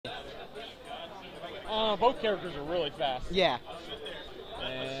Both characters are really fast. Yeah.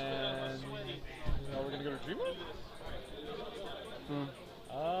 And we're gonna go to Dreamland.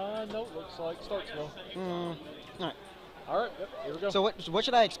 No, looks like Starksville. All right. All right, yep, here we go. So what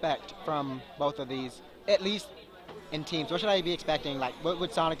should I expect from both of these, at least in teams? What should I be expecting? Like, what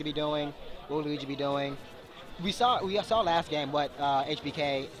would Sonic be doing? What would Luigi be doing? We saw last game what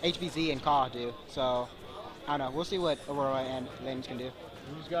HBZ and Caw do. So I don't know. We'll see what Aurora and Limbs can do.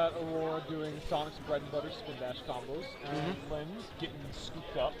 We've got Aurora doing Sonic's bread and butter spin dash combos, and Limbs getting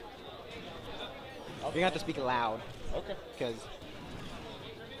scooped up. You're gonna have to speak loud. Okay. Because.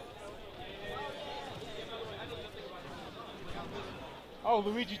 Oh,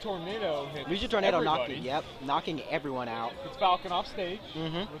 Luigi Tornado hits Luigi Tornado everybody. knocking everyone out. It's Falcon off stage.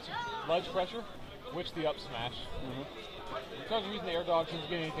 With ledge pressure, which the up smash. Because of using the air dodge, he doesn't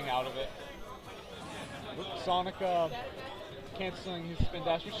get anything out of it. Sonic canceling his spin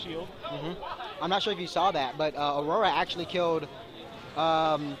dash with shield. I'm not sure if you saw that, but Aurora actually killed.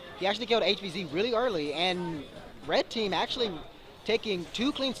 He actually killed HBZ really early, and Red Team actually taking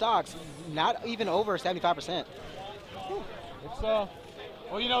 2 clean stocks, not even over 75%. It's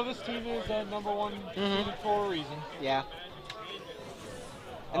well, you know, this team is #1 seeded for a reason. Yeah.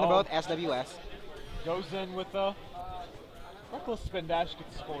 And they're both SWS. Goes in with a reckless spin dash,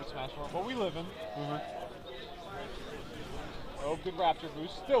 gets the forward smash for him, but we live in. Oh, good Raptor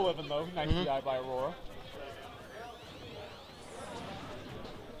boost. Still living though. Nice DI by Aurora.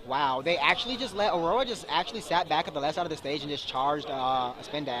 Wow, they actually just let Aurora just actually sat back at the left side of the stage and just charged a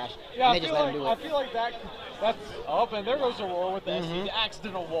spin dash. Yeah, and they just let him do it. I feel like that's up, and there goes Aurora with the SD, the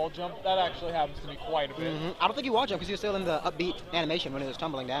accidental wall jump. That actually happens to me quite a bit. I don't think he wall jumped because he was still in the upbeat animation when he was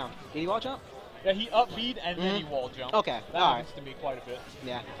tumbling down. Did he wall jump? Yeah, he upbeat and then he wall jumped. Okay, that happens to me quite a bit.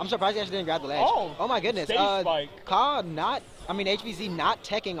 Yeah, I'm surprised he actually didn't grab the ledge. Oh my goodness. Stage spike. HBZ not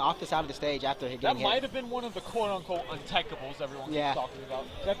teching off the side of the stage after getting hit. That might have been one of the quote-unquote untechtables everyone keeps talking about.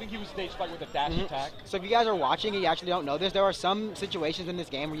 I think he was stage spike with a dash attack. So if you guys are watching and you actually don't know this, there are some situations in this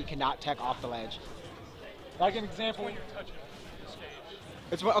game where you cannot tech off the ledge. Like an example. When you're touching the stage.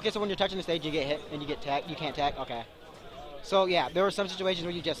 It's okay. So when you're touching the stage, you get hit and you get tech. You can't tech. Okay. So yeah, there are some situations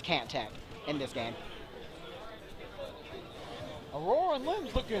where you just can't tech in this game. Aurora and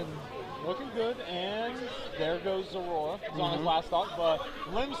Limbs looking good, and there goes Aurora. He's on his last stock, but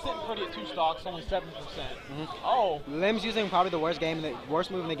Limbs sitting pretty at 2 stocks, only 7%. Oh, Limbs using probably the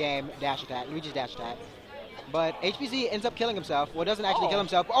worst move in the game, dash attack, Luigi's dash attack. But HBZ ends up killing himself. Well, doesn't actually kill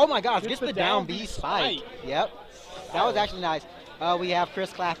himself. Oh my gosh, gets the down B spike. Yep, that was actually nice. We have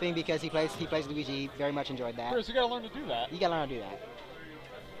Chris clapping because he plays Luigi. Very much enjoyed that. Chris, you gotta learn to do that. You gotta learn how to do that.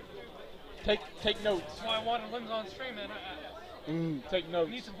 Take notes. That's why I wanted Limbs on stream, man. Take notes.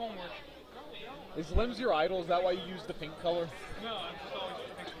 I need some homework. Is Limbs your idol? Is that why you use the pink color? No, I'm just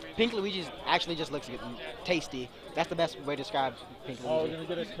always Pink Luigi actually just looks good, tasty. That's the best way to describe Pink Luigi. Oh, we're gonna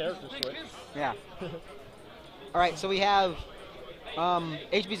get a character switch. Yeah. All right, so we have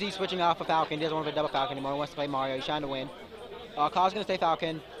HBZ switching off a Falcon. He doesn't want to play double Falcon anymore. He wants to play Mario. He's trying to win. Caw's gonna stay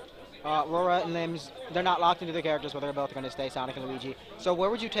Falcon. Aurora and Limbs, they're not locked into their characters, but they're both going to stay Sonic and Luigi. So where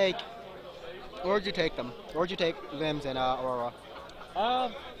would you take? Where would you take them? Where would you take Limbs and Aurora?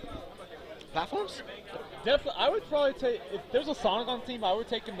 Platforms? Definitely, I would probably take, if there's a Sonic on the team, I would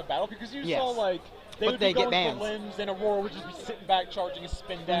take him to battle because you saw like they but would they be get going for bans. Limbs and Aurora would just be sitting back charging a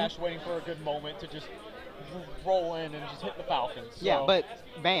spin dash, waiting for a good moment to just roll in and just hit the Falcons. So Yeah, but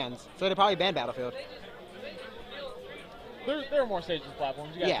bans. So they'd probably ban Battlefield. there are more stages and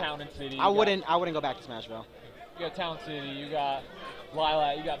platforms. You got Town and City. I wouldn't go back to Smashville. You got Town City. You got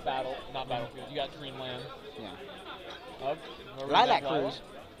Lilac. You got Battlefield. You got Dreamland. Yeah. Lilac Cruise.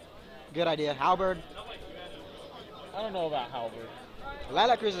 Good idea. Halberd. I don't know about Halberd.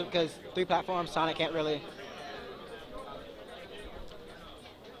 Lilac Cruise is because 3 platforms. Sonic can't really.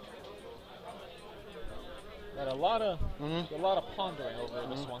 Got a lot of pondering over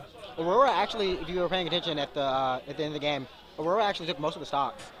this one. Aurora actually, if you were paying attention at the end of the game, Aurora actually took most of the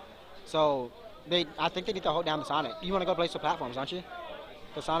stocks. So I think they need to hold down the Sonic. You want to go play some platforms, don't you?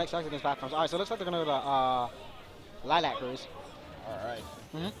 Because Sonic sucks against platforms. All right, so it looks like they're going to go to Lilac Cruise. All right.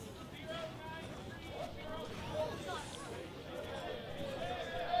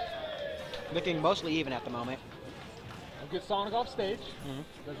 Looking mostly even at the moment. A good Sonic off stage.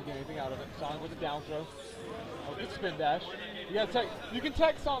 Doesn't get anything out of it. Sonic with a down throw. A good spin dash. You gotta tech. You can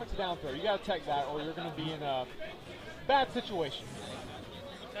tech Sonic's down throw. You gotta tech that, or you're gonna be in a bad situation.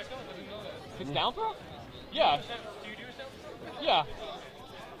 It's down throw? Yeah. Do you do yourself? Yeah.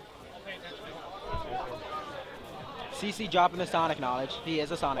 I'll pay attention. CC dropping the Sonic knowledge. He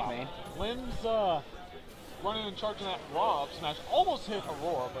is a Sonic main. Limbs running and charging that raw up smash. Almost hit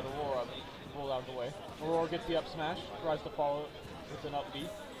Aurora, but Aurora rolled out of the way. Aurora gets the up smash, tries to follow it with an up B.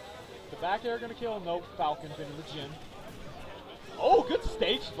 The back air gonna kill. Nope, Falcon's into the gym. Oh, good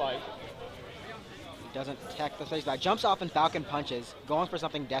stage spike. Doesn't tech the stage. Jumps off and Falcon punches, going for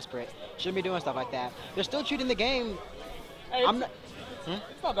something desperate. Shouldn't be doing stuff like that. They're still treating the game. Hey,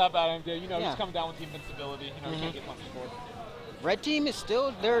 it's not that bad idea. You know, Yeah. he's coming down with the invincibility. You know, he can't get punched for it. Red team is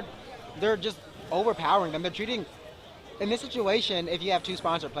still, they're just overpowering them. They're treating, in this situation, if you have two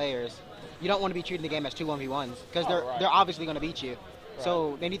sponsored players, you don't want to be treating the game as two 1v1s because they're obviously going to beat you. Right.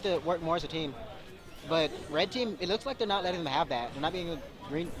 So they need to work more as a team. But red team, it looks like they're not letting them have that. They're not being a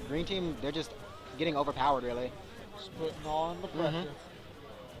green team. They're just getting overpowered, really. Just putting on the pressure.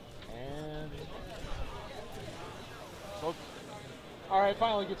 And so, all right,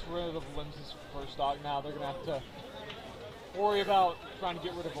 finally gets rid of Lims' first stock. Now they're gonna have to worry about trying to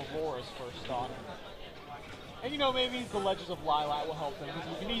get rid of Aurora's first stock. And you know, maybe the ledges of Lilac will help them because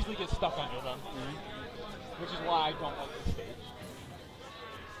you can easily get stuck under them, which is why I don't like this stage.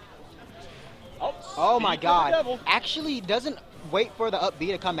 Oh my speak of the devil. God! Actually, doesn't wait for the up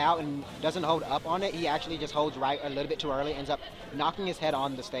B to come out and doesn't hold up on it. He actually just holds right a little bit too early, ends up knocking his head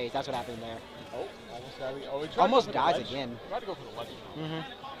on the stage. That's what happened there. Oh, almost got it. Oh, he tried Almost to go for the dies ledge. again. Tried to go for the ledge.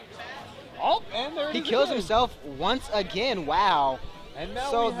 Oh, and there it He is kills again. himself once again. Wow. And now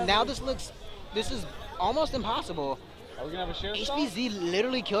So we have now a- this is almost impossible. Are we gonna have a share stock? HBZ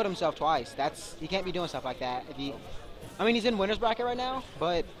literally killed himself twice. He can't be doing stuff like that. I mean, he's in winner's bracket right now,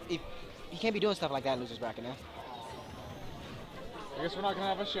 but he can't be doing stuff like that in loser's bracket now. I guess we're not gonna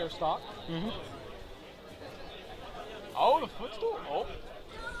have a share stock. Oh, the footstool. Oh,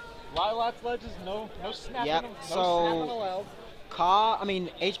 Lilac's ledges. No snapping. Yep, No so- snapping allowed.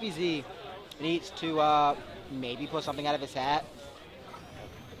 HBZ needs to maybe pull something out of his hat.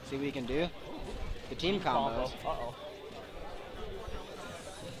 See what he can do. The team Combo. combos. Uh-oh.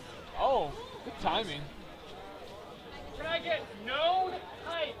 Oh, good timing. Can I get known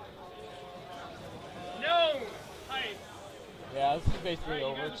height? Known height. Yeah, this is basically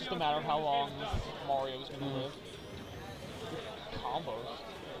over. It's just a matter of how long this Mario is going to live. Good combos.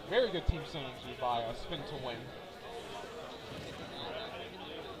 Very good team synergy by Spin to win.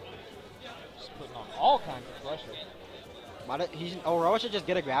 Just putting on all kinds of pressure. Aurora should just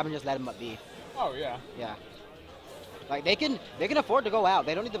get a grab and just let him up B. Oh, yeah. Yeah. Like they can afford to go out.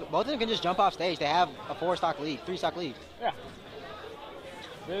 They don't need to. Both of them can just jump off stage. They have a 4-stock lead, 3-stock lead. Yeah.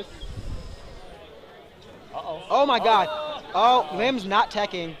 This. Uh-oh. Oh my God! Oh, Lim's not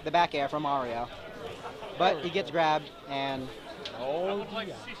teching the back air from Mario, but he gets grabbed and. I Oh, would like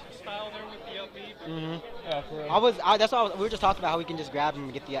yeah. to see some style there with the up B. Yeah, for real. That's why we were just talking about how we can just grab him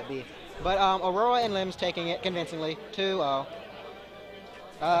and get the up B. But Aurora and Lim's taking it convincingly, 2-0.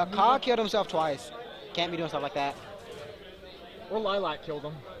 Ka killed himself twice. Can't be doing stuff like that. Or Lilac killed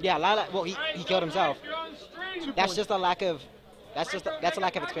him. Yeah, Lilac. Well, he killed himself. You're on stream. That's just a lack of. That's a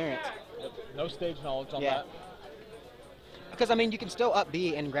lack of experience. No stage knowledge on Yeah. that. Because I mean, you can still up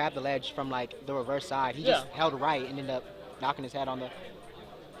B and grab the ledge from like the reverse side. He just held right and ended up knocking his head on the.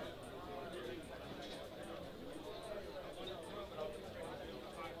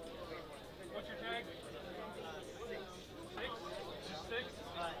 What's your tag? 6? Just 6?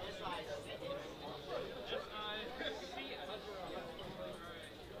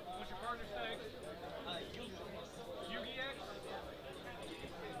 What's your partner's tag? UGX?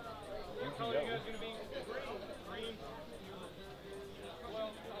 What color are you guys going to be? Green?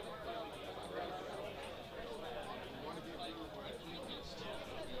 Well,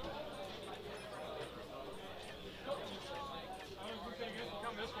 I was going to say, you guys can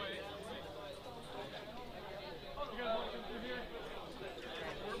come this way. You guys want to come through here?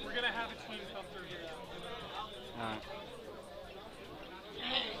 We're going to have a team come through here. Alright.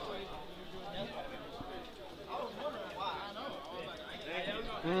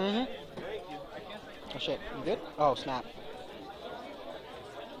 Oh shit, you good? Oh snap.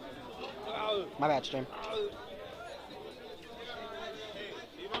 My bad, stream.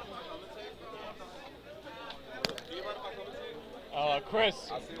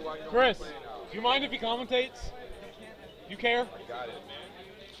 Chris, do you mind if he commentates? You care?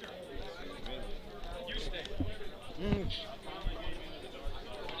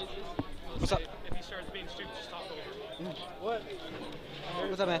 What's up? If he starts being stupid, just talk over. What?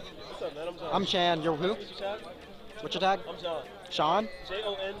 What's up, man? What's up, man? I'm John. I'm Chan. You're who? What's your tag? What's your tag? I'm John. Sean?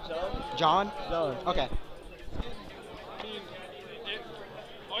 Jon, John. John? John. Okay. I mean,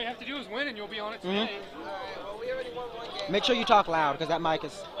 all you have to do is win and you'll be on it today. Make sure you talk loud because that mic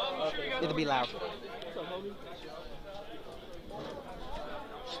is I'm sure you guys it'll be loud. What's up, homie?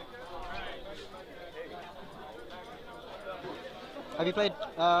 Have you played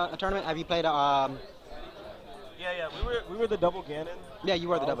a tournament? Have you played Yeah, we were the double Ganon. Yeah, you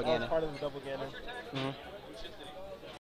were the double I was Ganon. part of the double Ganon. Mm-hmm.